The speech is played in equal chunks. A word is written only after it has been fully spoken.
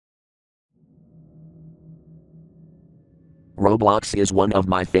Roblox is one of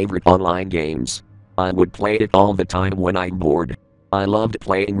my favorite online games. I would play it all the time when I'm bored. I loved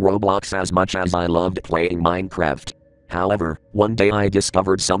playing Roblox as much as I loved playing Minecraft. However, one day I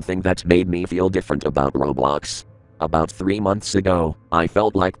discovered something that made me feel different about Roblox. About 3 months ago, I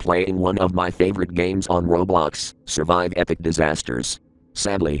felt like playing one of my favorite games on Roblox, Survive Epic Disasters.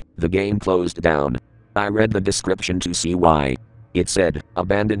 Sadly, the game closed down. I read the description to see why. It said,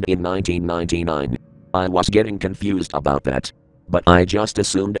 abandoned in 1999. I was getting confused about that. But I just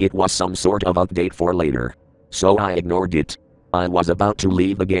assumed it was some sort of update for later. So I ignored it. I was about to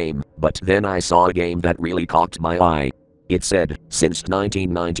leave the game, but then I saw a game that really caught my eye. It said, since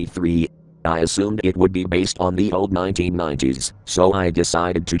 1993. I assumed it would be based on the old 1990s, so I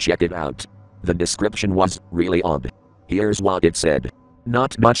decided to check it out. The description was really odd. Here's what it said.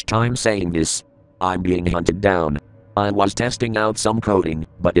 Not much time saying this. I'm being hunted down. I was testing out some coding,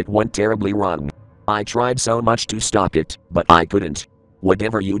 but it went terribly wrong. I tried so much to stop it, but I couldn't.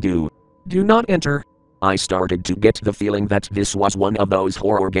 Whatever you do, do not enter. I started to get the feeling that this was one of those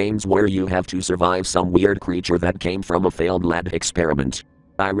horror games where you have to survive some weird creature that came from a failed lab experiment.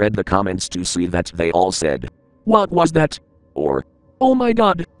 I read the comments to see that they all said, "What was that?" Or, "Oh my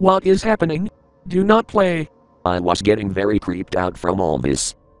god, what is happening? Do not play." I was getting very creeped out from all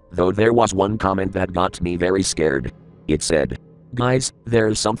this. Though there was one comment that got me very scared. It said, "Guys,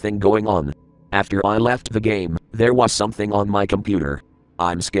 there's something going on." After I left the game, there was something on my computer.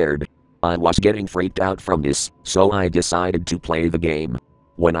 I'm scared. I was getting freaked out from this, so I decided to play the game.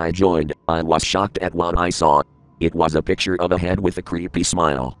 When I joined, I was shocked at what I saw. It was a picture of a head with a creepy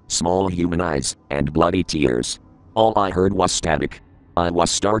smile, small human eyes, and bloody tears. All I heard was static. I was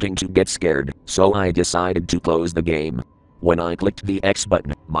starting to get scared, so I decided to close the game. When I clicked the X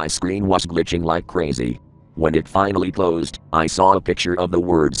button, my screen was glitching like crazy. When it finally closed, I saw a picture of the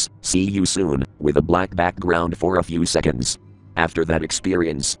words, "See you soon," with a black background for a few seconds. After that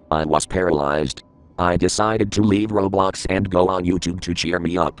experience, I was paralyzed. I decided to leave Roblox and go on YouTube to cheer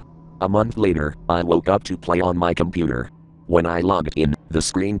me up. A month later, I woke up to play on my computer. When I logged in, the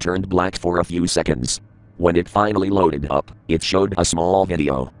screen turned black for a few seconds. When it finally loaded up, it showed a small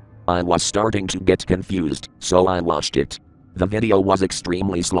video. I was starting to get confused, so I watched it. The video was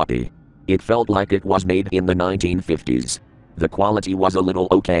extremely sloppy. It felt like it was made in the 1950s. The quality was a little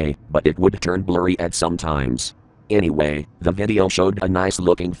okay, but it would turn blurry at some times. Anyway, the video showed a nice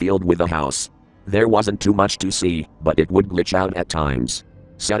looking field with a house. There wasn't too much to see, but it would glitch out at times.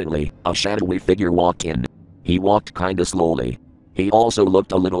 Suddenly, a shadowy figure walked in. He walked kinda slowly. He also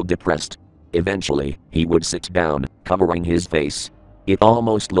looked a little depressed. Eventually, he would sit down, covering his face. It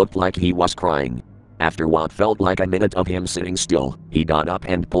almost looked like he was crying. After what felt like a minute of him sitting still, he got up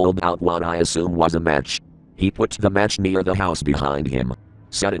and pulled out what I assume was a match. He put the match near the house behind him.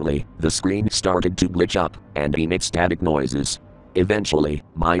 Suddenly, the screen started to glitch up and emit static noises. Eventually,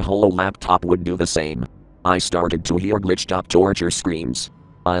 my whole laptop would do the same. I started to hear glitched up torture screams.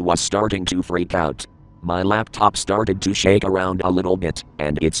 I was starting to freak out. My laptop started to shake around a little bit,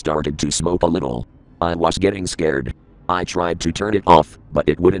 and it started to smoke a little. I was getting scared. I tried to turn it off, but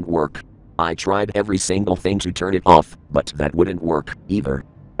it wouldn't work. I tried every single thing to turn it off, but that wouldn't work either.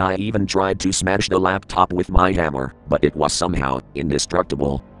 I even tried to smash the laptop with my hammer, but it was somehow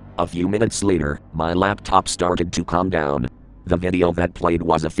indestructible. A few minutes later, my laptop started to calm down. The video that played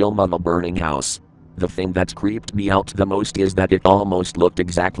was a film of a burning house. The thing that creeped me out the most is that it almost looked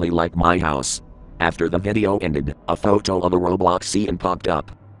exactly like my house. After the video ended, a photo of a Roblox scene popped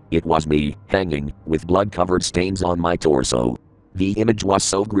up. It was me, hanging, with blood-covered stains on my torso. The image was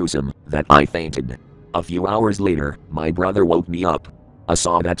so gruesome that I fainted. A few hours later, my brother woke me up. I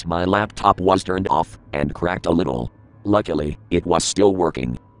saw that my laptop was turned off and cracked a little. Luckily, it was still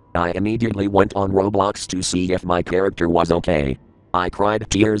working. I immediately went on Roblox to see if my character was okay. I cried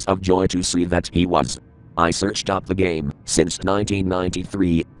tears of joy to see that he was. I searched up the game, since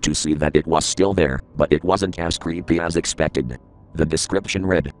 1993, to see that it was still there, but it wasn't as creepy as expected. The description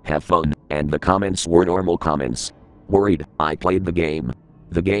read, "Have fun," and the comments were normal comments. Worried, I played the game.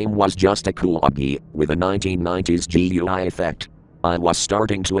 The game was just a cool update, with a 1990s GUI effect. I was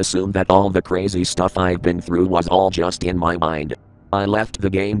starting to assume that all the crazy stuff I've been through was all just in my mind. I left the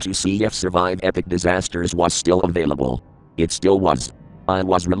game to see if Survive Epic Disasters was still available. It still was. I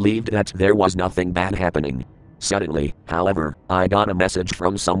was relieved that there was nothing bad happening. Suddenly, however, I got a message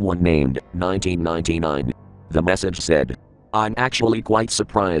from someone named 1999. The message said, "I'm actually quite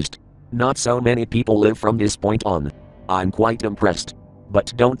surprised. Not so many people live from this point on. I'm quite impressed.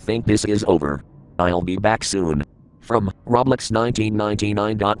 But don't think this is over. I'll be back soon. From Roblox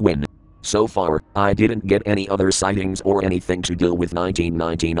 1999.win. So far, I didn't get any other sightings or anything to do with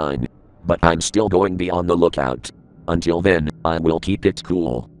 1999. But I'm still going to be on the lookout. Until then, I will keep it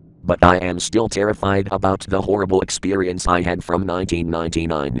cool. But I am still terrified about the horrible experience I had from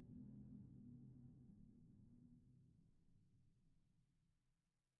 1999.